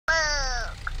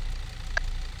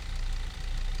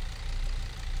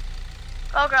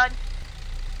Oh god.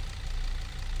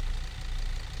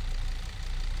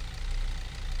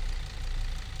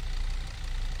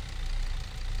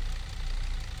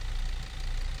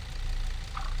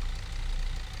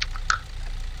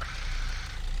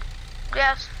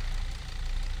 Yes.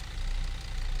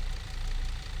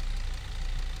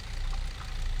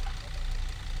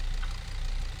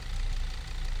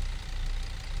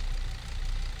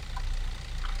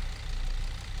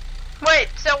 Wait,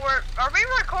 so are we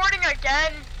recording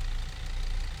again?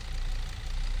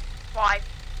 Why?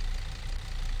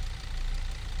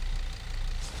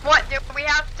 What, do we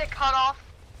have to cut off?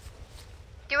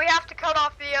 Do we have to cut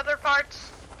off the other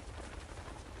parts?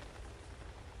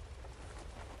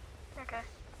 Okay.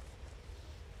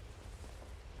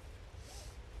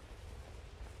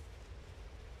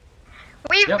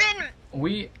 We've Yep. been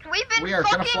We are fucking...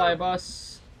 gonna fly a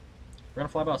bus. We're gonna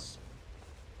fly a bus.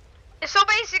 So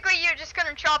basically you're just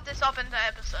gonna chop this up into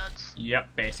episodes. Yep,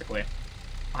 basically.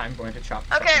 I'm going to chop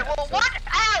this Okay, up into well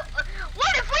episodes.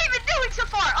 what have we been doing so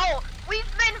far? Oh, we've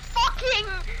been fucking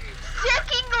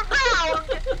dicking around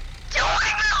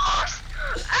doing the most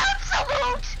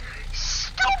absolute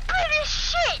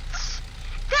stupidest shit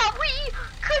that we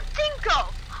could think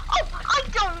of. Oh, I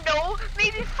don't know,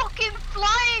 maybe fucking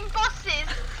flying buses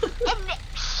and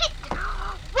shit.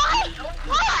 Why?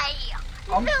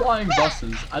 I'm No flying way.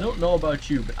 buses. I don't know about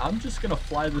you, but I'm just gonna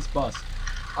fly this bus.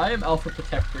 I am Alpha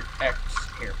Protector X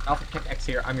here. Alpha Protect X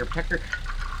here. I'm your protector.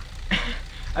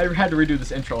 I had to redo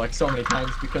this intro like so many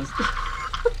times because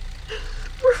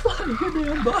we're flying a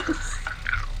damn bus.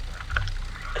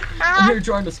 I'm here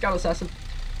joined the Scout Assassin.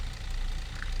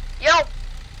 Yo,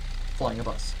 Flying a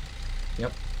bus.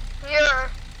 Yep.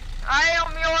 I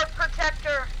am your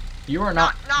protector. You are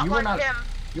not. Not you are like not. him.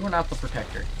 You are not the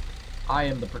protector. I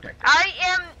am the protector. I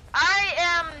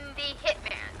am the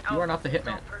hitman. You are not the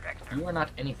hitman. Protector. You are not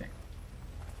anything.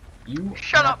 You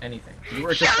Shut are up. not anything. You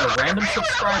are just a random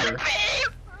subscriber.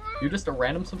 You're just a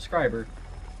random subscriber,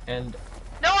 and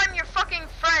No, I'm your fucking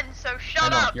friend, so shut I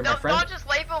know, up. you're my Don't, friend. don't just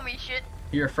label me shit.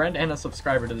 you're a friend and a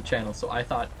subscriber to the channel. So I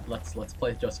thought let's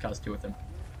play Just Cause 2 with him.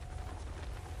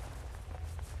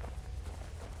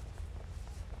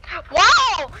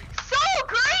 Wow! So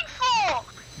grateful!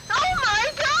 Oh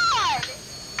my god!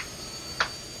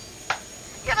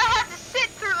 Gonna have to sit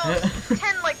through those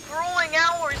 10 like grueling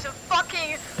hours of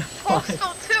fucking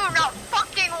Postal 2 not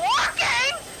fucking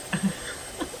working!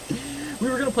 We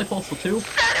were gonna play Postal 2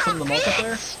 Son from of the a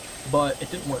multiplayer, bitch! but it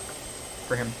didn't work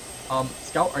for him.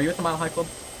 Scout, are you at the Mile High Club?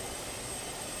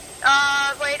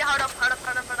 Wait, hold up.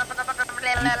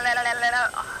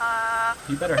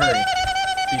 You better hurry,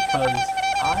 because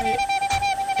I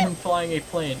am flying a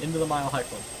plane into the Mile High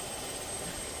Club.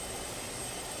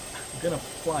 I'm gonna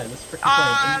fly this freaking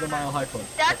plane into the Mile High Club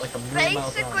at That's like a million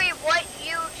miles an hour. basically what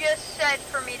you just said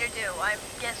for me to do, I'm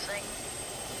guessing.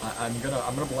 I'm gonna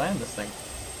land this thing.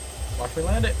 Watch me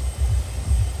land it.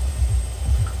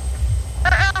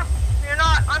 You're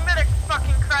not. I'm gonna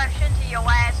fucking crash into your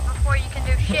ass before you can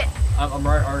do shit. I'm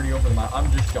right already over the mile.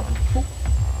 I'm just jumping. Boop.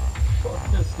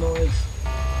 Fuck this noise.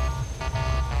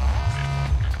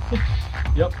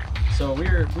 Yep. So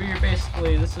we're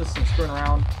basically, this is some screwing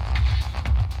around.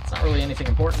 It's not really anything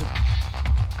important.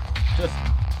 Just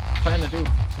trying to do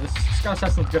this. Scout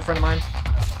Assassin's a good friend of mine.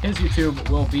 His YouTube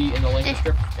will be in the link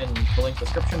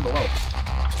description below.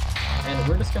 And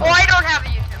we're just gonna. Oh, I don't have a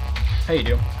YouTube. Hey, you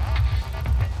do.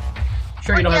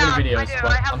 Sure, you don't have any Yeah, I videos, do.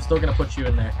 but I have- I'm still gonna put you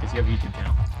in there because you have a YouTube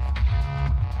channel.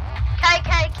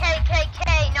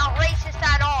 KKKKK, not racist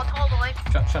at all, totally.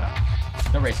 Shut up.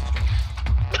 No racist joke.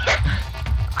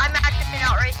 I'm actually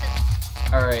not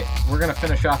racist. Alright, we're gonna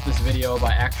finish off this video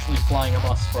by actually flying a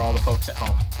bus for all the folks at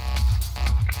home.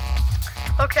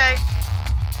 Okay.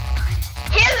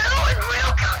 Hello and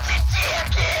welcome to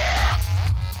Jackass!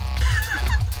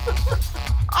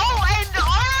 Oh, and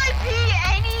RIP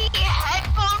any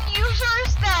headphone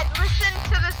users that listen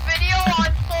to this video on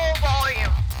full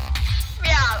volume.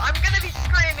 Yeah, I'm gonna be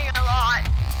screaming a lot.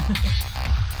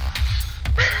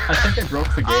 I think I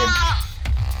broke the game.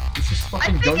 This is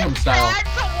fucking Gangnam Style. Bad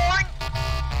to warn.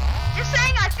 Just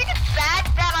saying, I think it's bad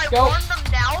that I Go. warned them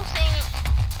now, saying.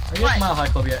 Are you at the Mile High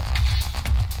Club yet?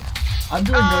 I'm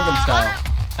doing Gangnam Style.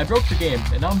 I broke the game,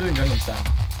 and now I'm doing Gangnam Style.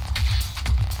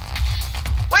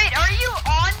 Wait, are you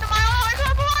on the Mile High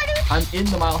Club already? I'm in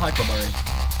the Mile High Club already.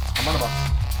 I'm on a bus,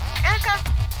 Okay.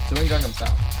 doing Gangnam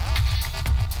Style.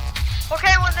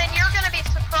 Okay, well then you're gonna be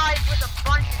surprised with a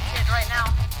bunch of shit right now.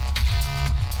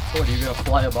 So what, are you gonna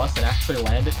fly a bus and actually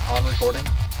land it on recording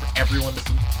for everyone to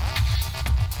see?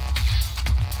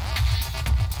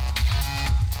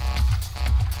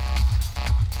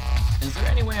 Is there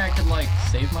any way I could, like,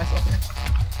 save myself here?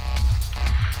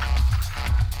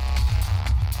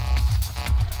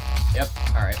 Yep,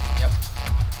 alright, yep.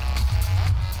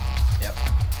 Yep,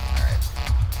 alright.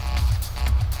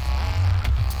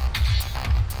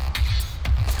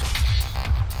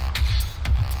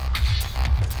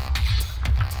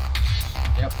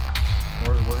 Yep,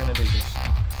 we're gonna do this.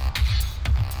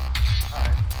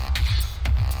 Alright.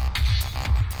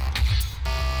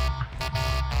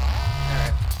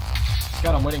 Alright.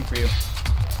 Scott, I'm waiting for you.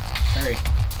 Hurry.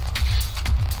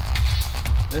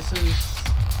 This is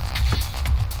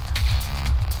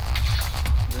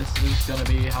gonna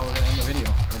be how we're gonna end the video.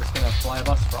 We're just gonna fly a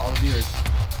bus for all the viewers.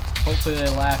 Hopefully they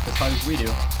laugh as hard as we do,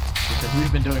 because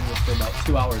we've been doing this for about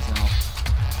 2 hours now.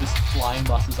 Just flying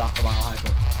buses off the Mile High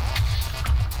Club.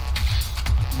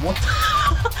 What the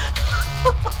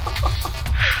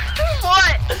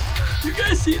What? You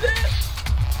guys see that?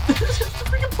 This is the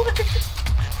freaking plane.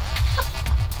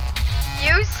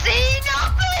 You see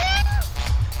nothing?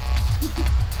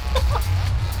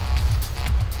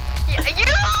 You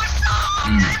saw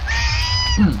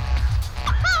nothing!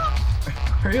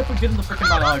 Hurry up and get in the freaking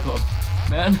Mile High Club,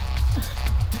 man.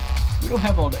 We don't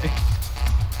have all day.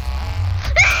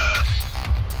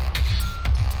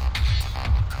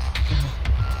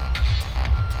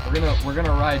 We're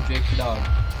gonna ride Jake the dog.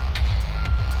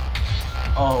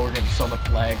 Oh, we're getting so much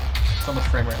lag, so much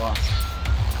frame rate loss.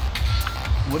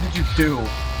 What did you do?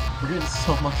 We're getting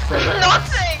so much frame rate loss.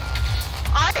 Nothing!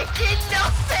 I did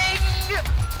nothing!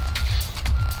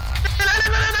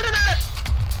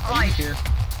 He's here.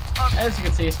 Okay. As you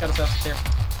can see, Scott is here.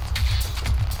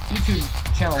 YouTube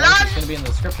channel link is gonna be in the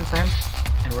description for him,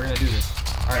 and we're gonna do this.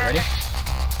 Alright, ready?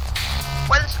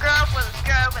 With a scrub, with a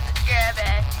scrub, with a scrub,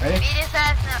 Ready? beat his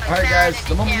ass now. Alright guys,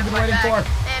 the moment you've been waiting for.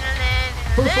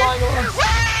 Who's flying on us?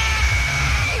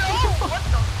 Oh, what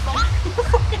the fuck?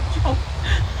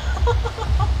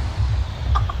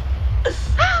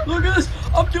 Look at this!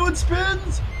 I'm doing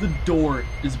spins! The door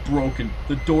is broken.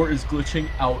 The door is glitching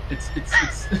out. It's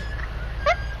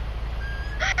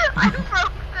I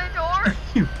broke the door.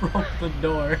 You broke the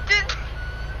door.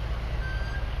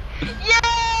 Yay!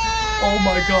 Oh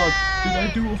my god. Did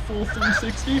I do a full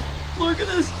 360? Look at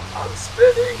this! I'm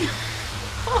spinning!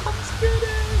 I'm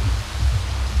spinning!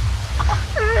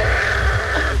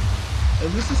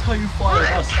 And this is how you fly a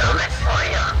bus, folks.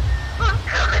 I'm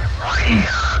coming for you.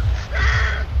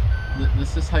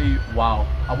 This is how you... Wow.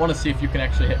 I want to see if you can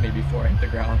actually hit me before I hit the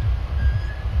ground.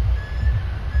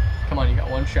 Come on, you got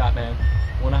one shot, man.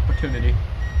 One opportunity.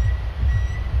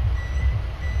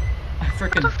 I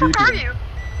freaking What the fuck are beat you?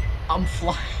 I'm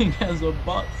flying as a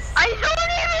bus. I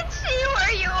don't even see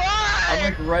where you are. I'm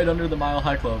like right under the Mile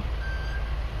High Club.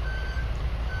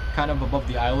 Kind of above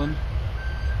the island.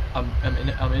 I'm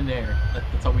in there.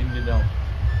 That's all we need to know.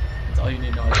 That's all you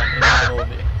need to know. Is I'm in the middle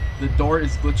of it. The door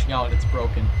is glitching out. It's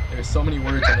broken. There's so many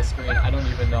words on the screen. I don't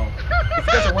even know. If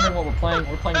you guys are wondering what we're playing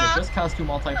the Just Cause 2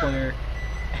 multiplayer,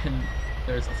 and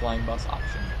there's a flying bus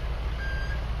option.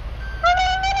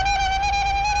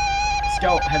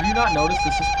 Scout, have you not noticed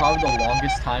this is probably the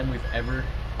longest time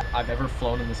I've ever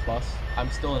flown in this bus? I'm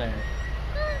still in air.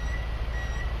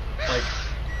 Like,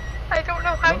 I don't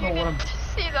know how you didn't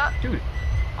see that. dude,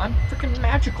 I'm freaking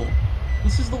magical.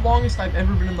 This is the longest I've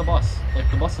ever been in the bus. Like,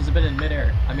 the bus has been in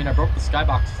midair. I mean, I broke the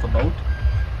skybox with the boat,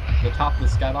 the top of the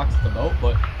skybox with the boat,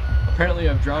 but apparently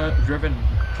I've driven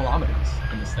kilometers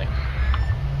in this thing,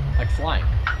 like flying.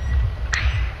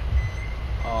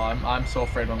 Oh, I'm so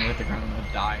afraid when we hit the ground I'm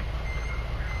gonna die.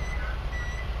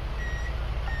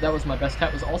 That was my best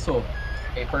cat. Was also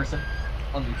a person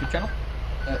on the YouTube channel.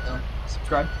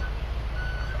 Subscribe.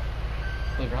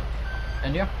 Believe it or not.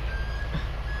 And yeah.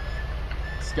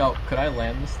 Scout, could I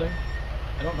land this thing?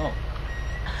 I don't know.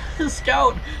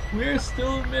 Scout, we're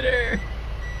still in midair.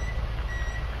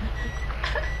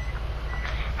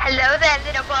 Hello there,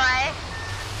 little boy.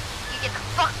 You get the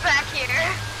fuck back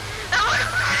here.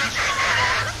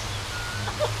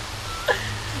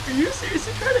 Are you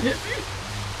seriously trying to hit me?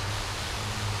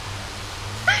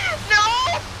 No!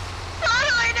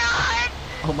 Totally not!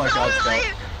 Oh my god, Totally!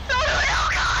 Scout. Totally, oh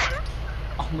god!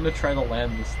 I'm gonna try to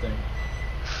land this thing.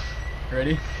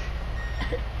 Ready?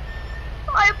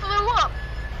 I blew up!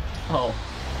 Oh.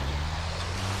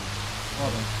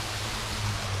 Hold on.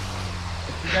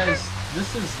 If you guys,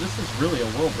 this is really a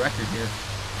world record here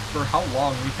for how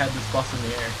long we've had this bus in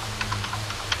the air.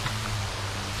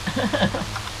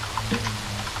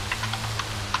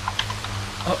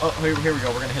 oh, here we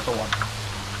go. We're gonna hit the water.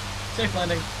 Safe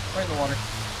landing. Right in the water.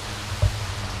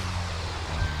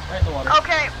 Right in the water.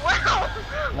 Okay, well,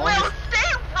 Longest-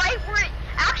 stay right where,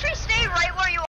 actually stay right where you